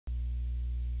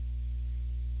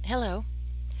Hello,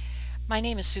 my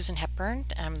name is Susan Hepburn.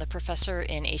 I'm the professor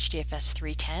in HDFS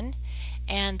 310,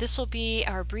 and this will be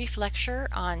our brief lecture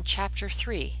on Chapter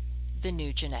 3, The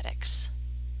New Genetics.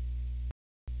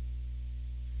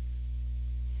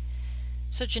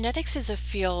 So genetics is a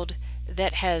field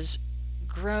that has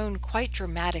grown quite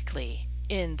dramatically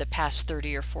in the past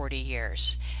 30 or 40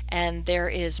 years, and there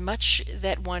is much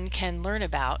that one can learn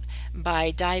about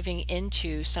by diving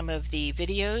into some of the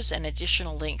videos and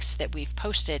additional links that we've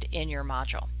posted in your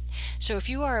module. So if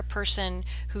you are a person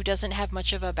who doesn't have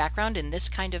much of a background in this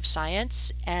kind of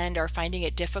science and are finding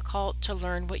it difficult to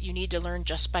learn what you need to learn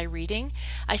just by reading,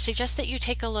 I suggest that you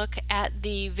take a look at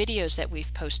the videos that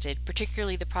we've posted,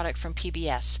 particularly the product from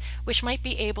PBS, which might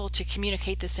be able to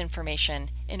communicate this information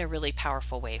in a really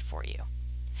powerful way for you.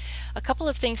 A couple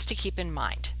of things to keep in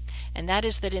mind, and that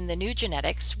is that in the new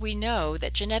genetics, we know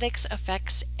that genetics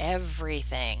affects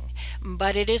everything,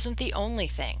 but it isn't the only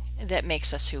thing that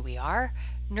makes us who we are.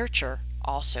 Nurture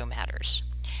also matters.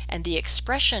 And the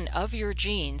expression of your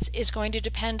genes is going to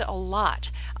depend a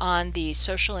lot on the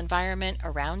social environment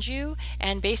around you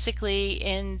and basically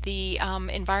in the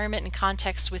environment and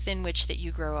context within which that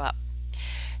you grow up.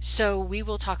 So we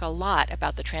will talk a lot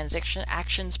about the transition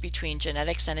actions between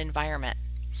genetics and environment.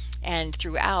 And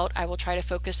throughout, I will try to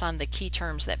focus on the key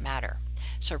terms that matter.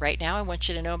 So right now, I want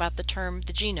you to know about the term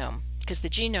the genome, because the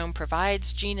genome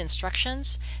provides gene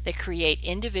instructions that create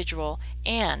individual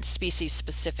and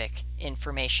species-specific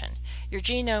information. Your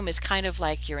genome is kind of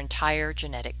like your entire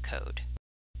genetic code.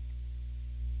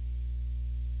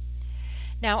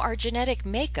 Now, our genetic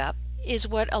makeup is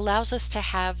what allows us to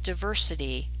have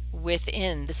diversity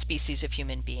within the species of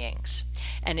human beings.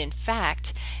 And in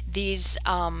fact, these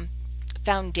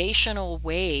foundational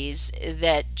ways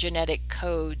that genetic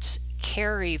codes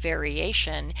carry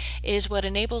variation is what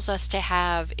enables us to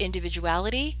have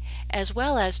individuality as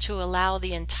well as to allow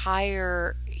the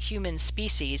entire human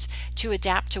species to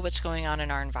adapt to what's going on in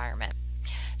our environment.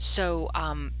 So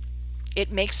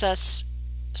it makes us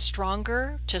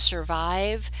stronger to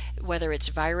survive, whether it's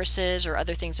viruses or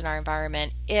other things in our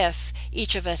environment, if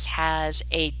each of us has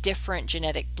a different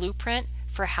genetic blueprint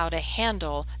for how to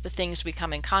handle the things we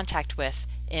come in contact with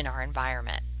in our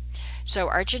environment. So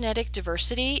our genetic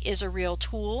diversity is a real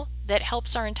tool that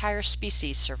helps our entire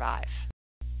species survive.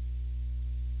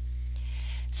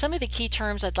 Some of the key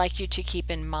terms I'd like you to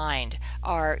keep in mind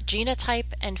are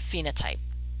genotype and phenotype.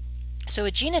 So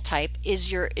a genotype is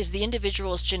the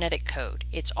individual's genetic code.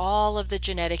 It's all of the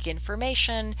genetic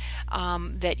information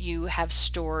that you have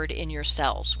stored in your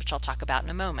cells, which I'll talk about in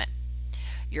a moment.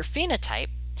 Your phenotype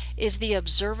is the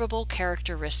observable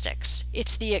characteristics.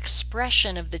 It's the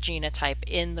expression of the genotype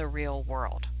in the real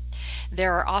world.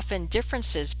 There are often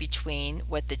differences between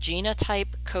what the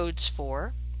genotype codes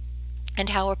for and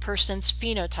how a person's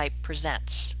phenotype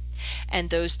presents. And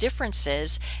those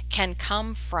differences can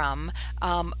come from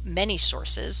many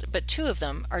sources, but two of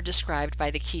them are described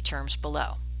by the key terms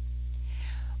below.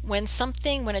 When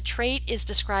a trait is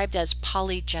described as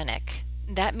polygenic,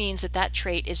 that means that that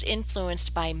trait is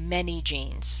influenced by many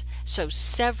genes. So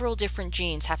several different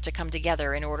genes have to come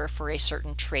together in order for a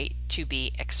certain trait to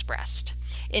be expressed.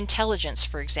 Intelligence,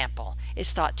 for example,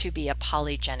 is thought to be a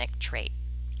polygenic trait.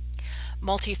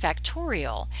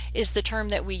 Multifactorial is the term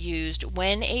that we used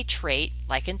when a trait,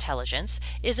 like intelligence,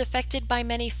 is affected by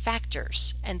many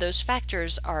factors, and those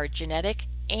factors are genetic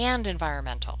and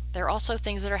environmental. There are also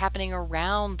things that are happening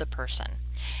around the person.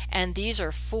 And these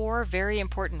are four very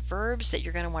important verbs that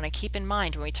you're going to want to keep in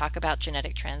mind when we talk about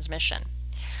genetic transmission.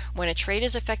 When a trait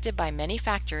is affected by many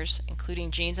factors, including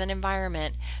genes and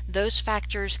environment, those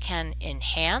factors can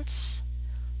enhance,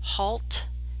 halt,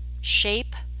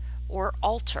 shape, or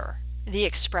alter the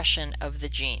expression of the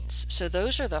genes. So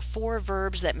those are the four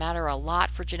verbs that matter a lot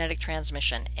for genetic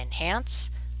transmission: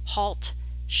 enhance, halt,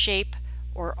 shape,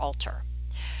 or alter.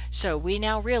 So we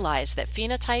now realize that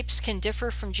phenotypes can differ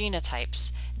from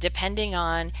genotypes depending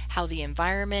on how the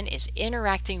environment is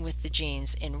interacting with the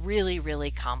genes in really,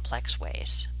 really complex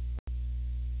ways.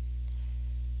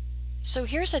 So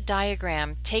here's a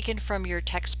diagram taken from your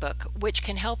textbook which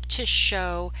can help to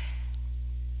show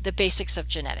the basics of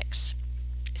genetics.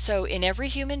 So in every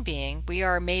human being, we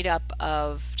are made up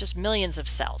of just millions of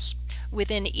cells.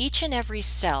 Within each and every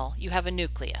cell, you have a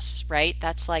nucleus, right?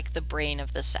 That's like the brain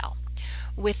of the cell.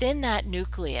 Within that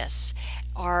nucleus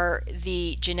are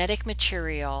the genetic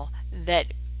material that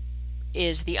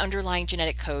is the underlying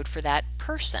genetic code for that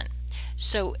person.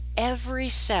 So every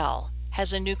cell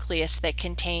has a nucleus that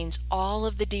contains all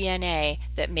of the DNA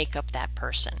that make up that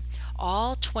person.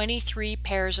 All 23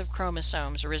 pairs of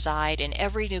chromosomes reside in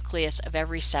every nucleus of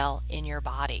every cell in your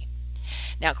body.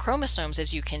 Now, chromosomes,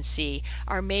 as you can see,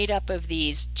 are made up of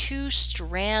these two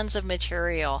strands of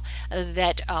material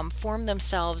that form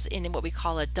themselves in what we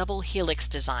call a double helix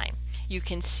design. You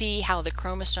can see how the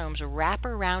chromosomes wrap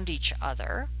around each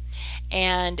other,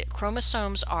 and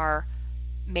chromosomes are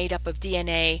made up of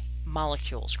DNA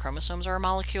molecules. Chromosomes are a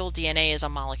molecule, DNA is a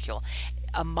molecule.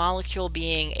 A molecule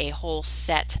being a whole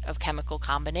set of chemical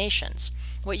combinations.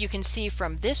 What you can see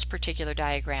from this particular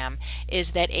diagram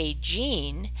is that a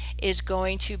gene is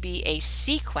going to be a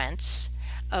sequence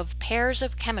of pairs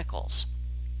of chemicals.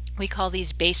 We call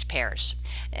these base pairs,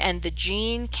 and the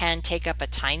gene can take up a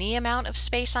tiny amount of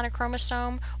space on a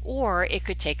chromosome, or it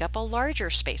could take up a larger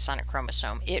space on a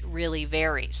chromosome. It really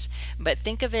varies, but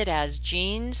think of it as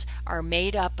genes are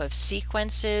made up of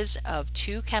sequences of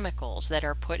two chemicals that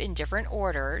are put in different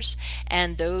orders,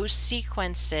 and those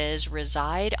sequences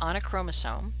reside on a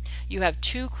chromosome. You have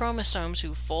two chromosomes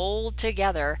who fold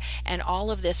together, and all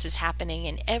of this is happening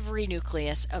in every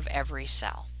nucleus of every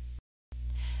cell.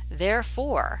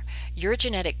 Therefore, your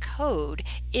genetic code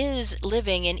is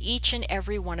living in each and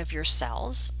every one of your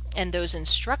cells, and those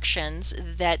instructions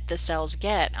that the cells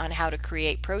get on how to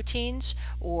create proteins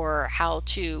or how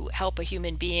to help a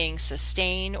human being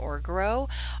sustain or grow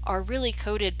are really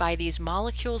coded by these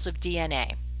molecules of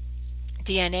DNA.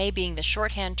 DNA being the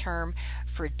shorthand term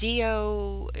for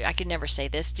I can never say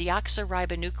this,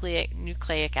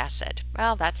 deoxyribonucleic acid.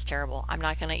 Well, that's terrible. I'm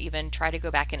not going to even try to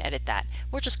go back and edit that.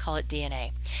 We'll just call it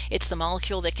DNA. It's the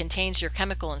molecule that contains your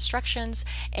chemical instructions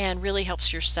and really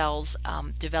helps your cells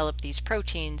develop these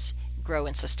proteins, grow,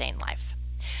 and sustain life.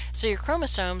 So your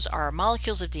chromosomes are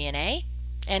molecules of DNA,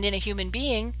 and in a human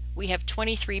being, we have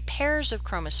 23 pairs of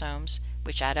chromosomes,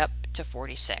 which add up to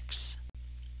 46.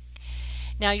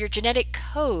 Now, your genetic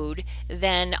code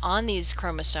then on these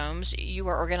chromosomes, you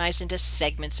are organized into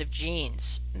segments of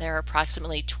genes. There are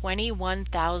approximately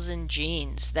 21,000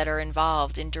 genes that are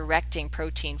involved in directing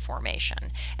protein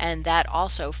formation, and that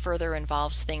also further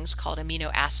involves things called amino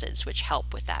acids, which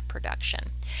help with that production.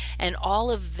 And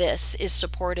all of this is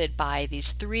supported by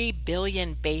these 3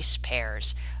 billion base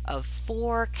pairs of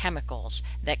 4 chemicals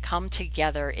that come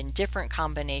together in different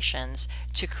combinations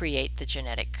to create the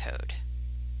genetic code.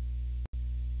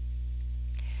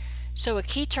 So a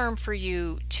key term for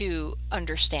you to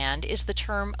understand is the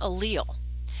term allele.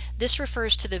 This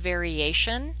refers to the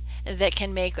variation that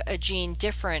can make a gene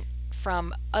different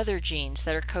from other genes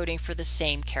that are coding for the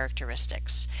same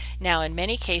characteristics. Now, in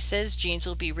many cases, genes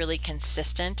will be really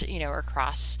consistent,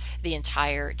 across the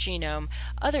entire genome.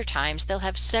 Other times, they'll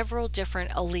have several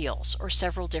different alleles or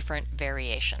several different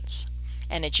variations.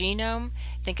 And a genome,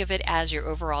 think of it as your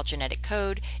overall genetic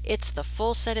code. It's the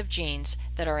full set of genes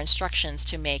that are instructions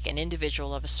to make an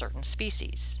individual of a certain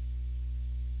species.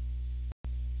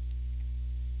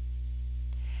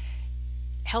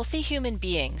 Healthy human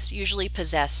beings usually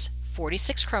possess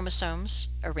 46 chromosomes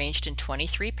arranged in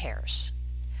 23 pairs.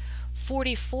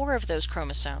 44 of those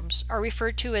chromosomes are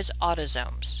referred to as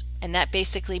autosomes, and that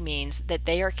basically means that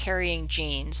they are carrying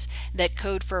genes that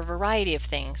code for a variety of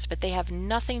things, but they have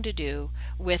nothing to do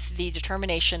with the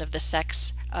determination of the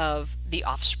sex of the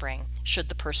offspring should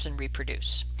the person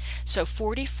reproduce. So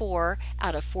 44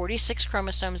 out of 46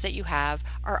 chromosomes that you have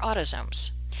are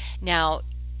autosomes. Now,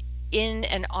 in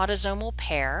an autosomal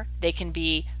pair, they can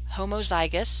be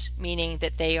homozygous, meaning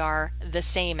that they are the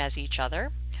same as each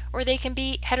other, or they can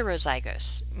be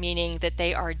heterozygous, meaning that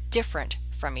they are different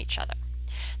from each other.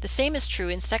 The same is true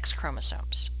in sex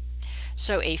chromosomes.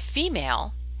 So a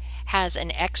female has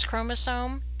an X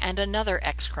chromosome and another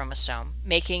X chromosome,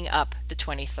 making up the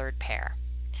 23rd pair.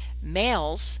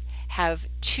 Males have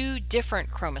 2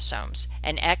 different chromosomes,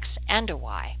 an X and a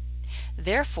Y.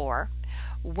 Therefore,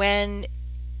 when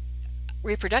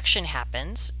reproduction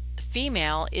happens, the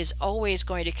female is always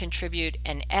going to contribute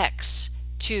an X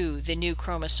to the new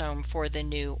chromosome for the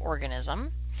new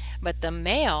organism, but the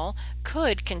male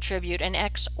could contribute an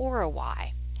X or a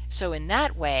Y. So in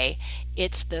that way,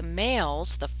 it's the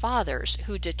males, the fathers,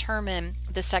 who determine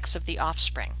the sex of the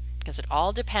offspring, because it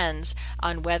all depends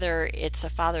on whether it's a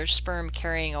father's sperm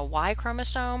carrying a Y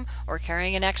chromosome or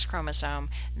carrying an X chromosome.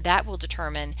 That will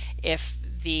determine if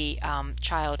the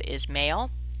child is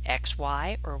male,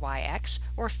 XY or YX,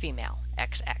 or female,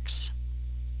 XX.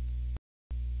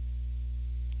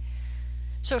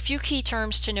 So a few key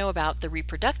terms to know about the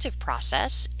reproductive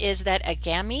process is that a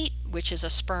gamete, which is a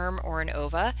sperm or an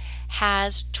ova,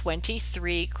 has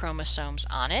 23 chromosomes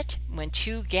on it. When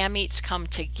 2 gametes come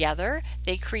together,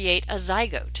 they create a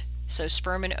zygote. So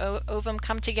sperm and ovum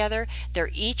come together,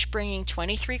 they're each bringing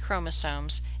 23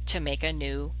 chromosomes to make a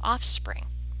new offspring.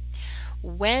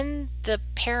 When the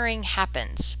pairing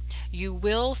happens, you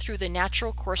will, through the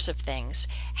natural course of things,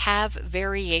 have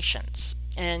variations.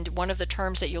 And one of the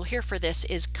terms that you'll hear for this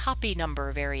is copy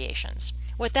number variations.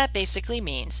 What that basically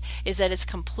means is that it's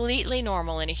completely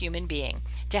normal in a human being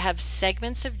to have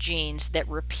segments of genes that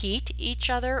repeat each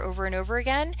other over and over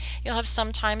again. You'll have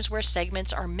some times where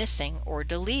segments are missing or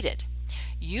deleted.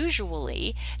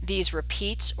 Usually, these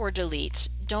repeats or deletes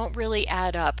don't really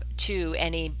add up to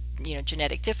any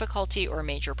genetic difficulty or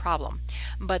major problem.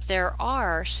 But there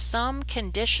are some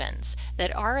conditions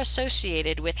that are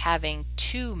associated with having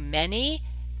too many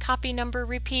copy number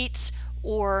repeats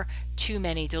or too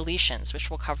many deletions, which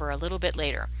we'll cover a little bit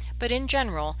later. But in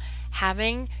general,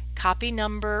 having copy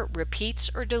number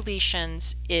repeats or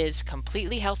deletions is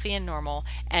completely healthy and normal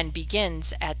and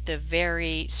begins at the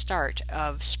very start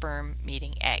of sperm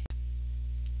meeting egg.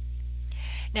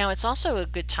 Now, it's also a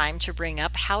good time to bring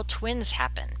up how twins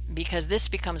happen, because this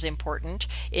becomes important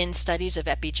in studies of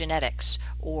epigenetics,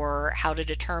 or how to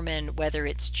determine whether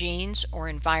it's genes or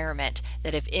environment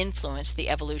that have influenced the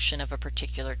evolution of a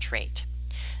particular trait.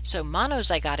 So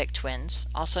monozygotic twins,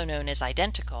 also known as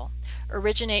identical,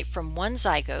 originate from one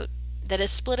zygote that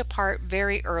is split apart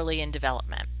very early in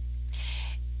development.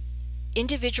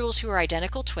 Individuals who are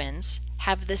identical twins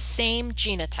have the same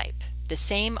genotype, the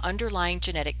same underlying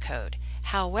genetic code.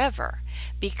 However,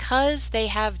 because they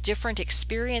have different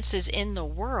experiences in the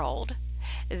world,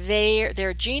 their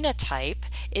genotype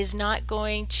is not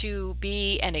going to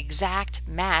be an exact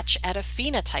match at a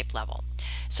phenotype level.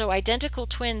 So identical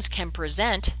twins can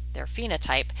present their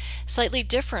phenotype slightly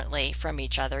differently from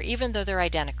each other, even though they're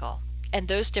identical. And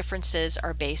those differences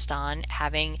are based on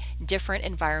having different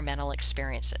environmental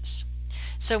experiences.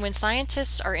 So when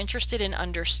scientists are interested in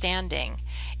understanding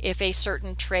if a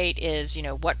certain trait is,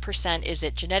 what percent is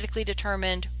it genetically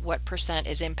determined, what percent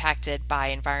is impacted by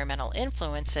environmental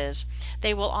influences,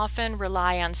 they will often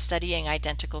rely on studying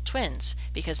identical twins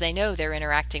because they know they're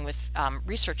interacting with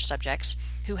research subjects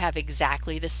who have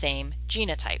exactly the same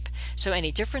genotype. So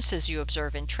any differences you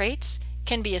observe in traits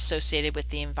can be associated with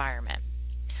the environment.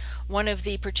 One of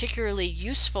the particularly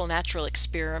useful natural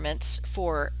experiments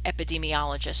for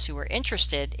epidemiologists who are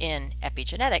interested in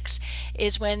epigenetics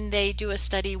is when they do a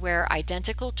study where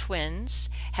identical twins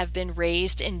have been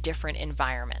raised in different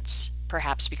environments,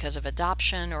 perhaps because of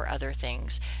adoption or other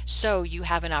things. So you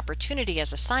have an opportunity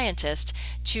as a scientist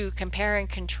to compare and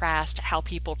contrast how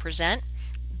people present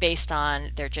based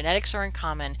on their genetics are in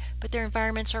common, but their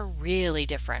environments are really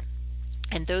different.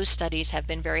 And those studies have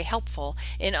been very helpful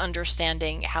in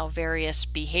understanding how various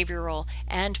behavioral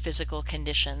and physical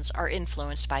conditions are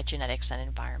influenced by genetics and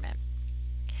environment.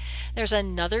 There's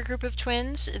another group of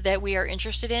twins that we are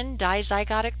interested in,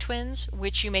 dizygotic twins,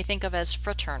 which you may think of as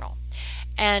fraternal.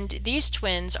 And these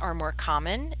twins are more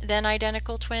common than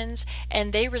identical twins,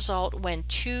 and they result when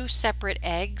two separate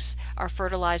eggs are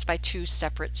fertilized by two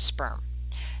separate sperm.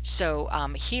 So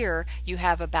here you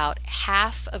have about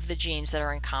half of the genes that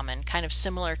are in common, kind of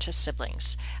similar to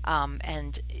siblings,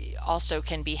 and also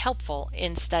can be helpful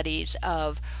in studies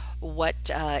of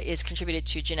what is contributed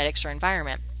to genetics or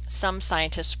environment. Some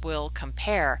scientists will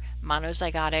compare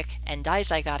monozygotic and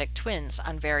dizygotic twins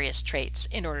on various traits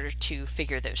in order to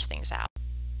figure those things out.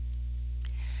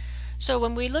 So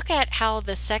when we look at how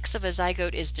the sex of a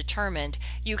zygote is determined,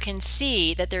 you can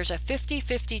see that there's a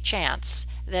 50-50 chance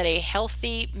that a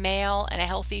healthy male and a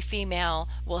healthy female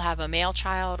will have a male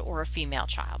child or a female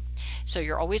child. So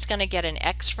you're always going to get an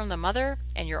X from the mother,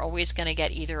 and you're always going to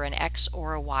get either an X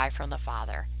or a Y from the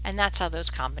father. And that's how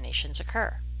those combinations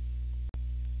occur.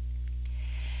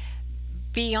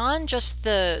 Beyond just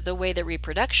the way that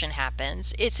reproduction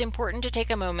happens, it's important to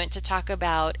take a moment to talk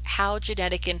about how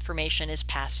genetic information is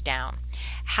passed down.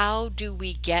 How do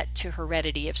we get to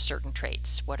heredity of certain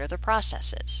traits? What are the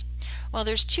processes? Well,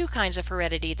 there's two kinds of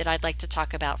heredity that I'd like to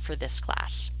talk about for this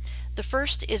class. The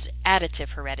first is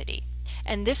additive heredity,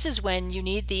 and this is when you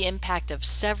need the impact of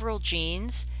several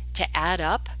genes to add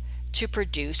up to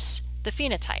produce the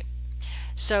phenotype.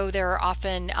 So there are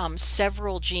often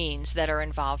several genes that are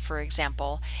involved, for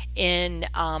example, in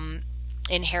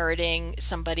inheriting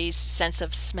somebody's sense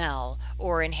of smell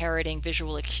or inheriting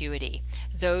visual acuity.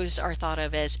 Those are thought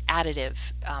of as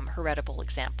additive heritable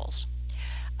examples.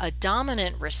 A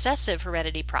dominant recessive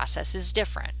heredity process is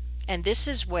different, and this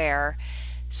is where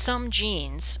some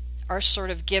genes are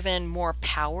sort of given more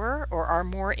power or are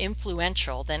more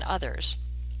influential than others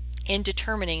in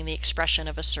determining the expression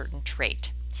of a certain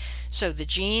trait. So the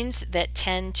genes that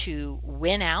tend to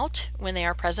win out when they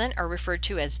are present are referred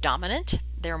to as dominant.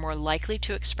 They're more likely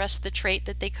to express the trait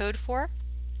that they code for.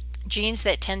 Genes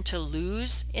that tend to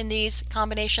lose in these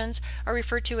combinations are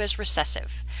referred to as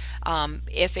recessive.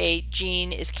 If a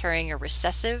gene is carrying a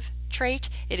recessive trait,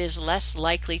 it is less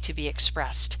likely to be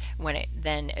expressed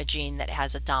than a gene that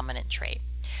has a dominant trait.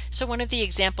 So one of the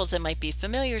examples that might be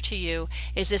familiar to you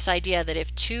is this idea that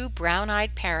if two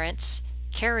brown-eyed parents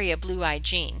carry a blue-eyed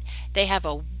gene, they have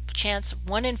a chance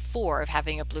 1 in 4 of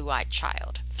having a blue-eyed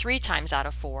child. 3 times out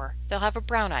of 4, they'll have a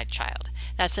brown-eyed child.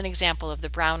 That's an example of the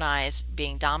brown eyes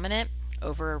being dominant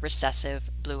over a recessive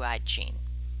blue-eyed gene.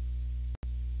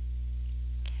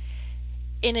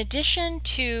 In addition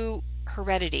to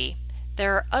heredity,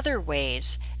 there are other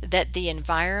ways that the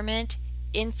environment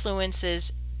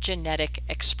influences genetic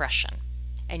expression.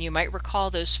 And you might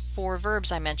recall those 4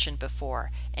 verbs I mentioned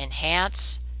before: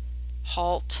 enhance,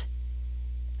 halt,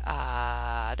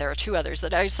 there are 2 others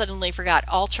that I suddenly forgot,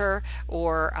 alter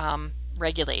or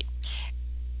regulate.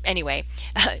 Anyway,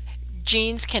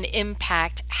 genes can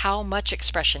impact how much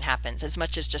expression happens as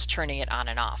much as just turning it on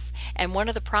and off. And one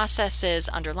of the processes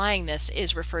underlying this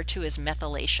is referred to as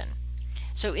methylation.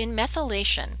 So in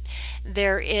methylation,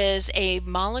 there is a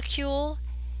molecule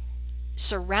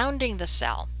surrounding the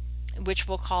cell, which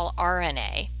we'll call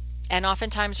RNA, and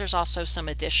oftentimes there's also some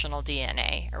additional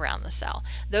DNA around the cell.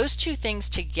 Those 2 things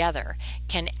together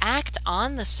can act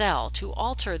on the cell to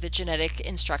alter the genetic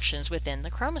instructions within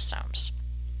the chromosomes.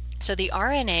 So the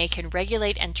RNA can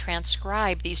regulate and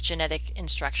transcribe these genetic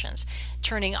instructions,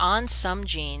 turning on some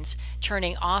genes,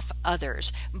 turning off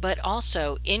others, but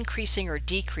also increasing or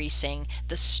decreasing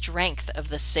the strength of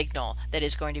the signal that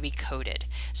is going to be coded.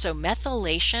 So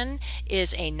methylation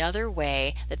is another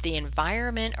way that the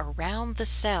environment around the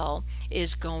cell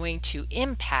is going to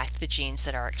impact the genes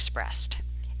that are expressed.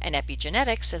 And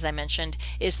epigenetics, as I mentioned,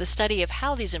 is the study of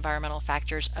how these environmental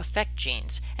factors affect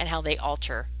genes and how they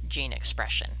alter gene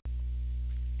expression.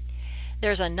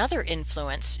 There's another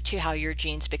influence to how your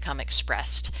genes become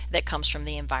expressed that comes from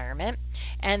the environment,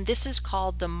 and this is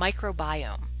called the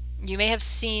microbiome. You may have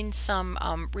seen some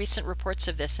recent reports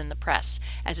of this in the press,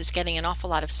 as it's getting an awful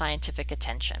lot of scientific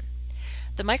attention.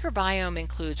 The microbiome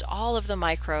includes all of the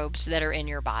microbes that are in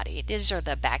your body. These are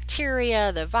the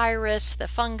bacteria, the virus, the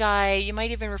fungi. You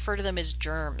might even refer to them as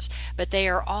germs, but they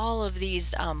are all of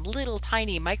these little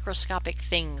tiny microscopic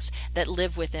things that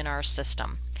live within our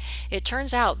system. It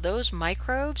turns out those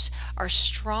microbes are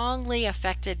strongly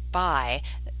affected by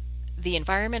the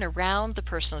environment around the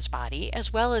person's body,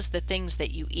 as well as the things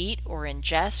that you eat or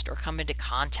ingest or come into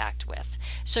contact with.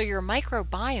 So your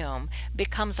microbiome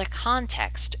becomes a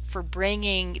context for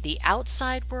bringing the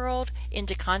outside world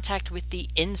into contact with the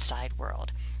inside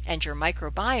world. And your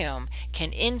microbiome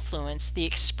can influence the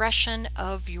expression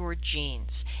of your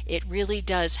genes. It really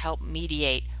does help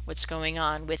mediate what's going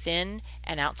on within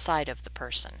and outside of the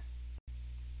person.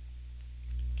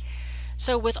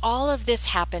 So with all of this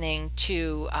happening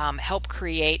to help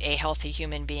create a healthy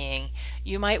human being,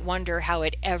 you might wonder how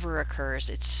it ever occurs.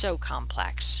 It's so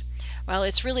complex. Well,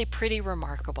 it's really pretty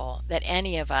remarkable that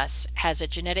any of us has a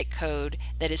genetic code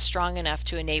that is strong enough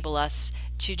to enable us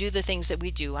to do the things that we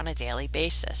do on a daily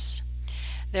basis.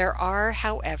 There are,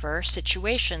 however,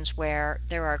 situations where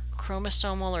there are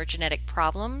chromosomal or genetic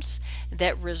problems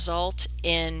that result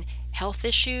in health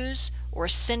issues or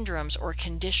syndromes or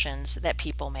conditions that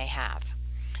people may have.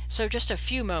 So just a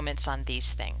few moments on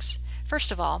these things.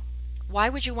 First of all, why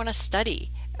would you want to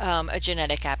study a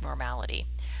genetic abnormality?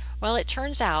 Well, it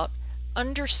turns out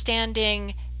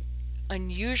understanding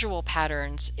unusual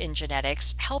patterns in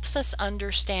genetics helps us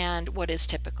understand what is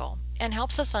typical and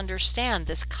helps us understand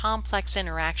this complex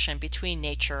interaction between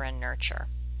nature and nurture.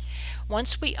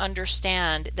 Once we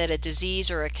understand that a disease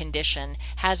or a condition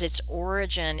has its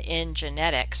origin in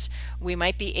genetics, we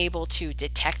might be able to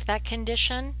detect that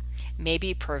condition,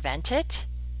 maybe prevent it,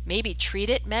 maybe treat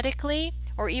it medically,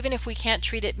 or even if we can't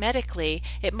treat it medically,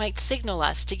 it might signal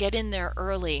us to get in there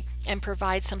early and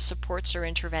provide some supports or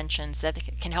interventions that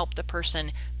can help the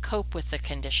person cope with the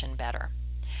condition better.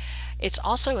 It's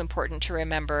also important to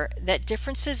remember that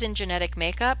differences in genetic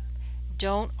makeup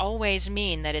don't always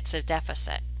mean that it's a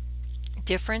deficit.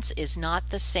 Difference is not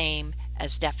the same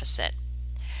as deficit.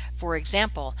 For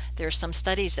example, there are some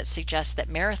studies that suggest that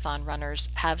marathon runners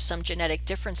have some genetic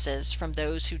differences from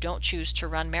those who don't choose to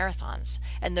run marathons,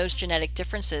 and those genetic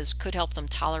differences could help them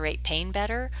tolerate pain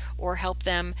better or help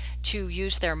them to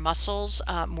use their muscles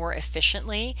more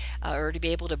efficiently or to be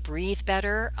able to breathe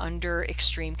better under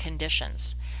extreme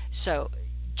conditions. So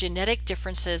genetic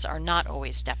differences are not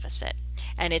always deficit.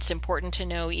 And it's important to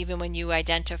know, even when you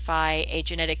identify a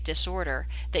genetic disorder,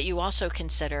 that you also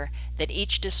consider that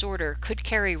each disorder could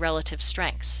carry relative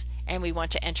strengths, and we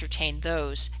want to entertain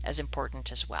those as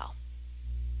important as well.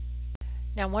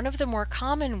 Now, one of the more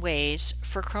common ways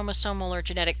for chromosomal or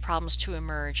genetic problems to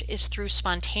emerge is through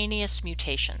spontaneous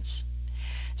mutations.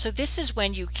 So this is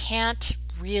when you can't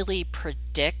really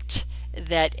predict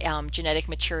that genetic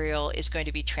material is going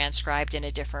to be transcribed in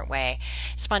a different way.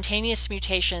 Spontaneous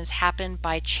mutations happen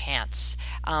by chance.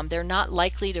 They're not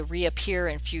likely to reappear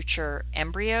in future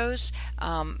embryos,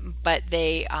 but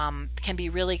they can be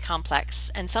really complex,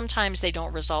 and sometimes they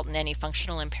don't result in any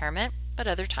functional impairment, but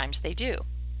other times they do.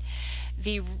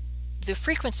 The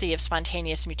frequency of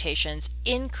spontaneous mutations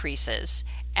increases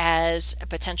as a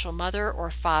potential mother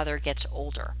or father gets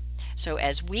older. So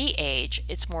as we age,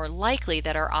 it's more likely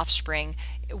that our offspring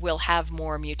will have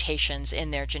more mutations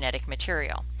in their genetic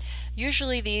material.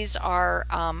 Usually these are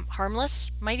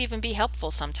harmless, might even be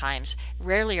helpful sometimes.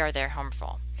 Rarely are they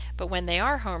harmful. But when they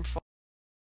are harmful,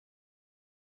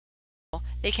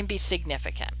 they can be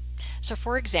significant. So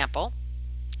for example,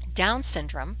 Down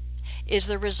syndrome is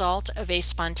the result of a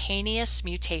spontaneous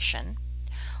mutation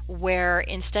where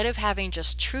instead of having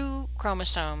just 2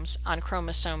 chromosomes on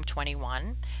chromosome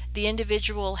 21, the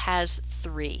individual has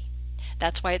 3.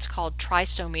 That's why it's called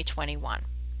trisomy 21.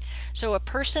 So a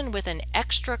person with an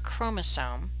extra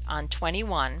chromosome on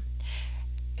 21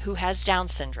 who has Down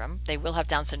syndrome, they will have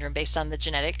Down syndrome based on the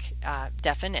genetic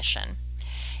definition,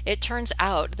 it turns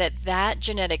out that that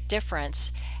genetic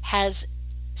difference has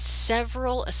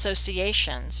several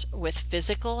associations with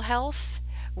physical health,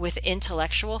 with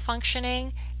intellectual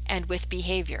functioning, and with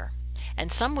behavior.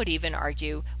 And some would even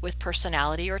argue with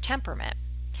personality or temperament.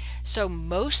 So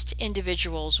most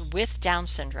individuals with Down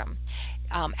syndrome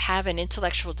have an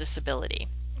intellectual disability.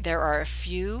 There are a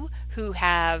few who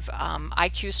have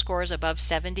IQ scores above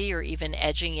 70 or even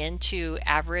edging into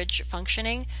average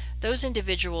functioning. Those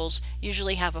individuals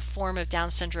usually have a form of Down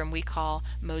syndrome we call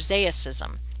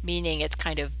mosaicism, meaning it's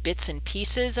kind of bits and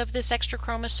pieces of this extra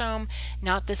chromosome,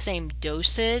 not the same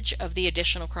dosage of the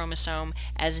additional chromosome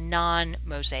as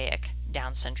non-mosaic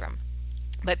Down syndrome.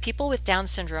 But people with Down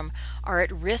syndrome are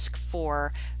at risk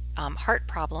for heart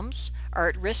problems, are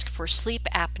at risk for sleep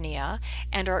apnea,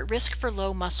 and are at risk for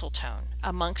low muscle tone,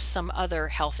 amongst some other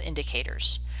health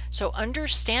indicators. So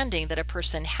understanding that a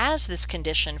person has this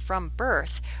condition from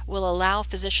birth will allow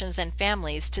physicians and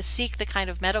families to seek the kind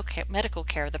of medical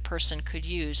care the person could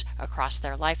use across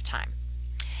their lifetime.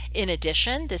 In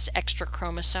addition, this extra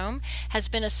chromosome has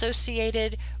been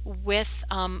associated with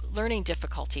learning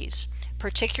difficulties,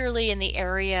 particularly in the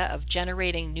area of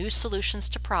generating new solutions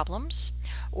to problems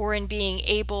or in being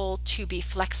able to be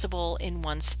flexible in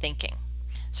one's thinking.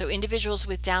 So individuals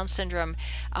with Down syndrome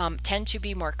tend to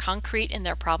be more concrete in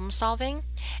their problem solving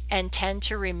and tend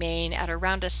to remain at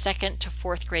around a 2nd to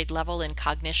 4th grade level in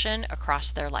cognition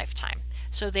across their lifetime.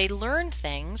 So they learn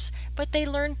things, but they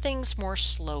learn things more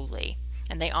slowly,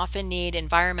 and they often need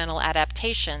environmental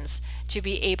adaptations to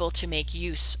be able to make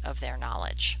use of their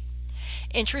knowledge.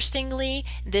 Interestingly,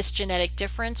 this genetic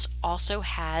difference also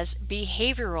has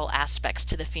behavioral aspects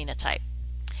to the phenotype.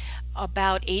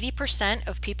 About 80%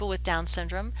 of people with Down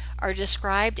syndrome are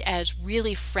described as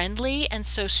really friendly and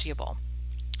sociable.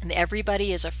 And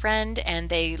everybody is a friend and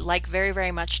they like very,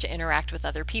 very much to interact with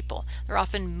other people. They're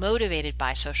often motivated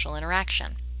by social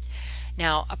interaction.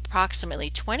 Now, approximately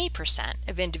 20%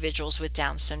 of individuals with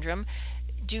Down syndrome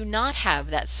do not have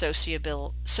that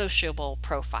sociable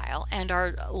profile and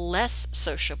are less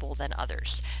sociable than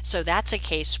others. So that's a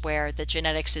case where the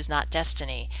genetics is not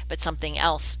destiny, but something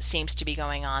else seems to be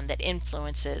going on that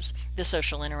influences the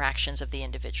social interactions of the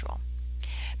individual.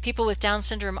 People with Down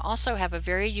syndrome also have a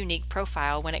very unique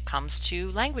profile when it comes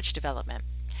to language development.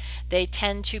 They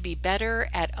tend to be better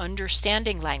at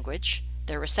understanding language.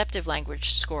 Their receptive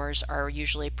language scores are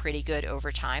usually pretty good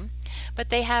over time, but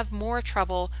they have more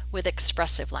trouble with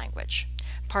expressive language.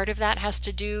 Part of that has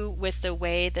to do with the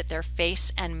way that their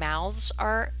face and mouths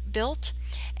are built,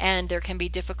 and there can be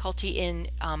difficulty in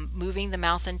moving the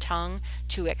mouth and tongue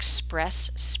to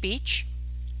express speech.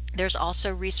 There's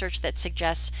also research that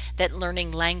suggests that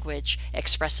learning language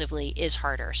expressively is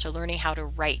harder. So learning how to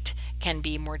write can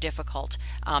be more difficult.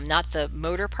 Not the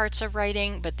motor parts of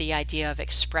writing, but the idea of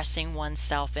expressing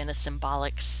oneself in a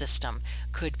symbolic system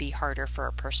could be harder for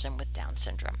a person with Down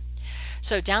syndrome.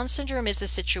 So Down syndrome is a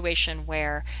situation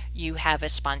where you have a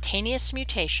spontaneous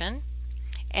mutation,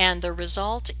 and the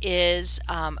result is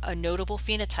a notable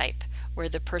phenotype where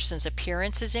the person's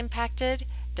appearance is impacted,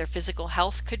 their physical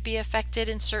health could be affected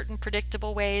in certain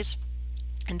predictable ways,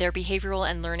 and their behavioral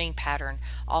and learning pattern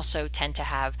also tend to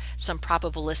have some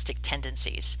probabilistic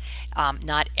tendencies.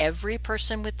 Not every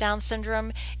person with Down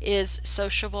syndrome is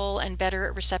sociable and better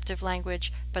at receptive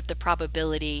language, but the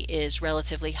probability is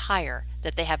relatively higher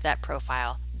that they have that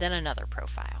profile than another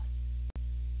profile.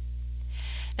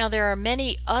 Now, there are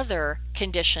many other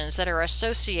conditions that are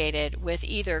associated with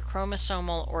either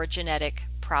chromosomal or genetic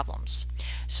problems.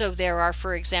 So there are,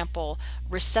 for example,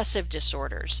 recessive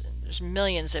disorders. There's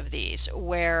millions of these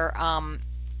where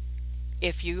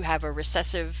if you have a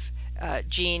recessive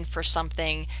gene for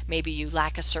something, maybe you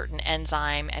lack a certain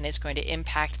enzyme and it's going to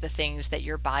impact the things that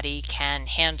your body can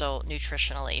handle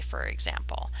nutritionally, for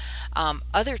example.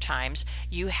 Other times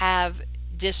you have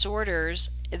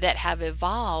disorders that have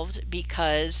evolved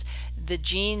because the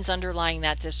genes underlying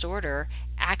that disorder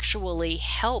actually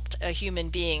helped a human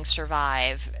being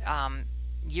survive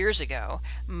years ago,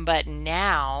 but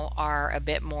now are a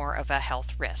bit more of a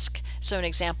health risk. So an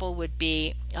example would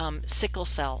be sickle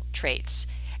cell traits.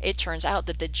 It turns out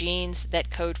that the genes that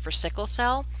code for sickle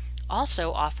cell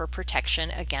also offer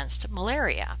protection against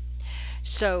malaria.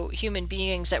 So human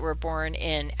beings that were born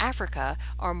in Africa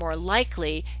are more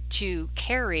likely to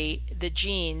carry the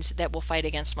genes that will fight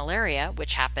against malaria,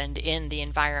 which happened in the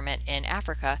environment in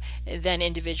Africa, than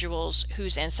individuals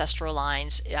whose ancestral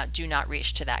lines do not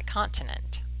reach to that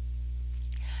continent.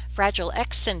 Fragile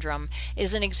X syndrome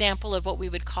is an example of what we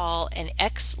would call an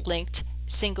X-linked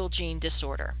single gene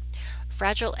disorder.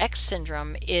 Fragile X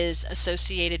syndrome is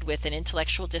associated with an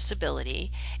intellectual disability,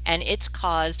 and it's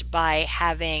caused by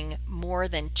having more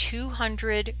than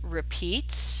 200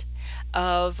 repeats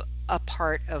of a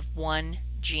part of one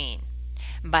gene.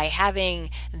 By having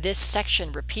this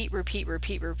section repeat, we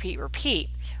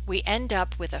end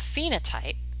up with a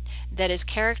phenotype that is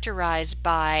characterized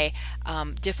by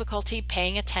difficulty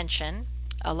paying attention,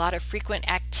 a lot of frequent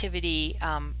activity,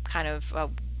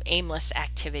 aimless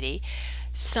activity,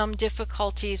 some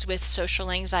difficulties with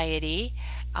social anxiety,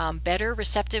 better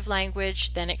receptive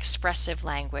language than expressive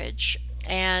language,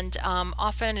 and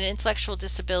often an intellectual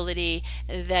disability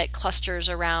that clusters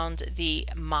around the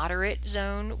moderate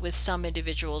zone, with some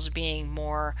individuals being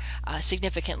more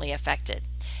significantly affected.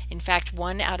 In fact,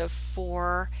 1 out of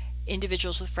 4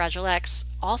 individuals with Fragile X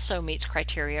also meets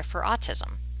criteria for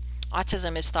autism.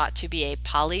 Autism is thought to be a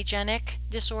polygenic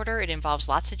disorder. It involves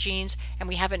lots of genes, and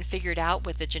we haven't figured out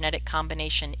what the genetic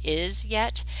combination is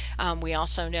yet. We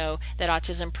also know that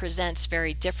autism presents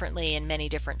very differently in many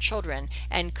different children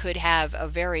and could have a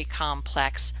very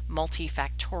complex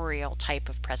multifactorial type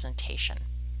of presentation.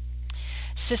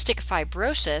 Cystic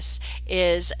fibrosis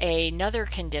is another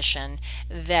condition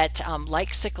that,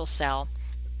 like sickle cell,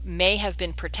 may have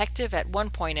been protective at one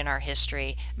point in our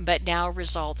history, but now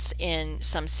results in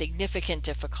some significant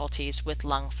difficulties with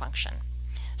lung function.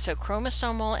 So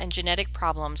chromosomal and genetic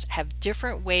problems have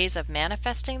different ways of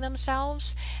manifesting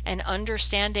themselves, and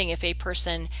understanding if a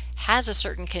person has a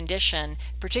certain condition,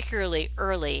 particularly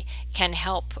early, can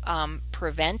help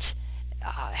prevent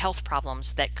health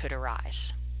problems that could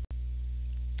arise.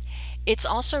 It's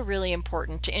also really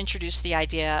important to introduce the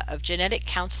idea of genetic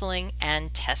counseling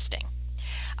and testing.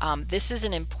 This is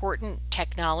an important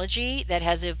technology that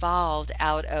has evolved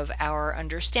out of our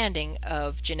understanding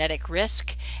of genetic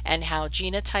risk and how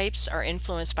genotypes are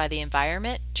influenced by the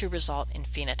environment to result in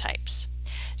phenotypes.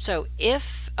 So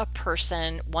if a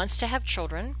person wants to have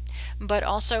children, but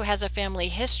also has a family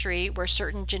history where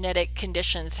certain genetic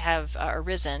conditions have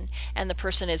arisen, and the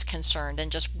person is concerned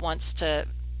and just wants to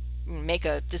make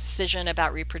a decision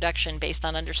about reproduction based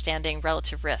on understanding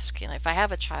relative risk. If I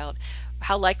have a child,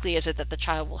 how likely is it that the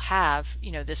child will have,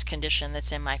 this condition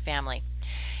that's in my family?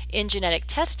 In genetic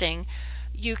testing,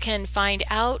 you can find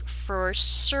out for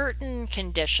certain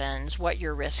conditions what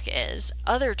your risk is.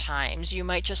 Other times, you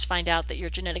might just find out that your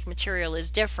genetic material is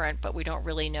different, but we don't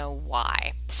really know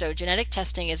why. So genetic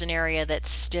testing is an area that's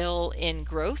still in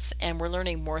growth, and we're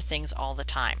learning more things all the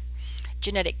time.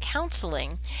 Genetic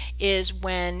counseling is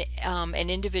when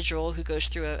an individual who goes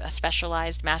through a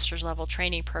specialized master's level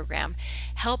training program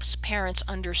helps parents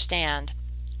understand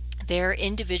their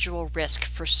individual risk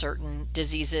for certain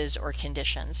diseases or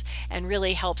conditions, and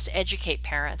really helps educate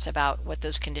parents about what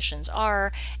those conditions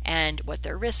are and what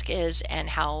their risk is,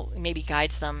 and how maybe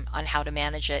guides them on how to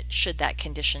manage it should that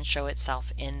condition show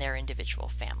itself in their individual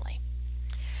family.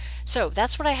 So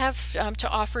that's what I have to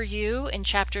offer you in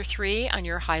Chapter 3 on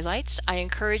your highlights. I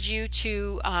encourage you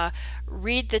to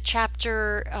read the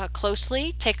chapter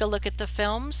closely, take a look at the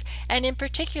films, and in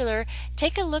particular,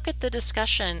 take a look at the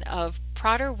discussion of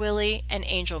Prader-Willi and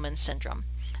Angelman syndrome.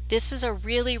 This is a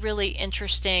really, really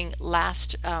interesting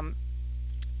last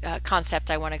concept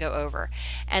I want to go over,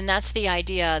 and that's the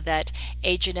idea that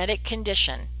a genetic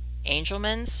condition,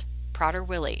 Angelman's,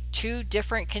 Prader-Willi, 2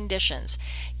 different conditions,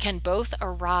 can both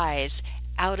arise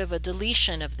out of a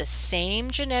deletion of the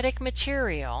same genetic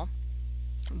material,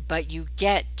 but you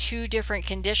get 2 different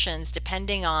conditions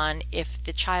depending on if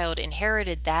the child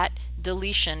inherited that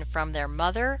deletion from their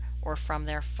mother or from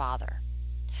their father.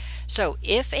 So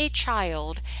if a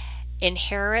child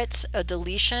inherits a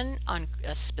deletion on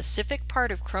a specific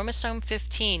part of chromosome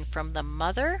 15 from the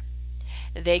mother,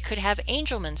 they could have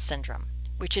Angelman syndrome,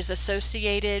 which is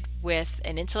associated with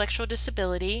an intellectual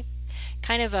disability,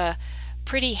 kind of a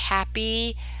pretty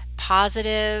happy,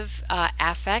 positive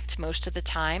affect most of the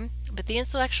time. But the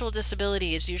intellectual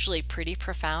disability is usually pretty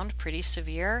profound, pretty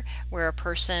severe, where a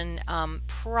person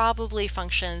probably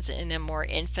functions in a more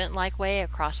infant-like way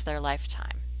across their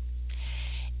lifetime.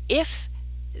 If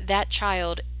that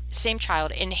same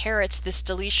child inherits this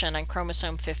deletion on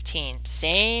chromosome 15,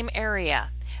 same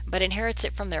area, but inherits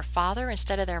it from their father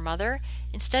instead of their mother,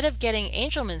 instead of getting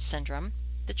Angelman syndrome,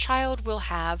 the child will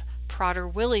have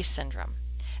Prader-Willi syndrome.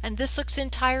 And this looks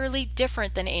entirely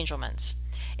different than Angelman's.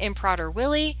 In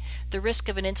Prader-Willi, the risk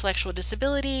of an intellectual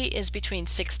disability is between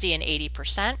 60 and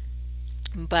 80%,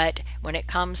 but when it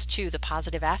comes to the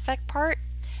positive affect part,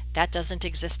 that doesn't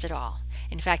exist at all.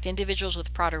 In fact, individuals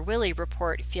with Prader-Willi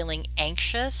report feeling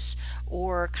anxious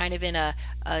or kind of in a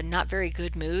not very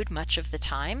good mood much of the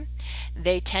time.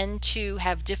 They tend to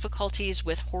have difficulties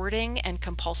with hoarding and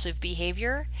compulsive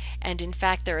behavior, and in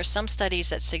fact, there are some studies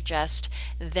that suggest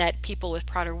that people with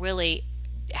Prader-Willi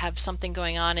have something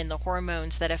going on in the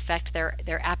hormones that affect their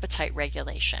appetite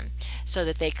regulation, so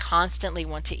that they constantly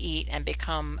want to eat and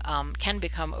can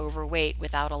become overweight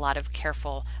without a lot of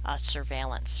careful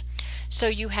surveillance. So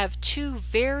you have two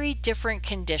very different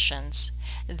conditions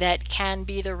that can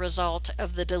be the result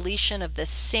of the deletion of the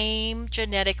same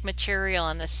genetic material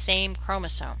on the same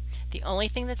chromosome. The only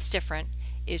thing that's different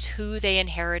is who they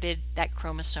inherited that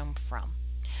chromosome from.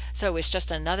 So it's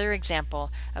just another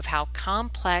example of how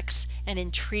complex and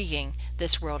intriguing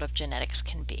this world of genetics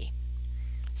can be.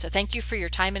 So thank you for your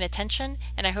time and attention,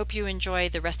 and I hope you enjoy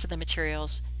the rest of the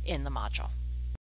materials in the module.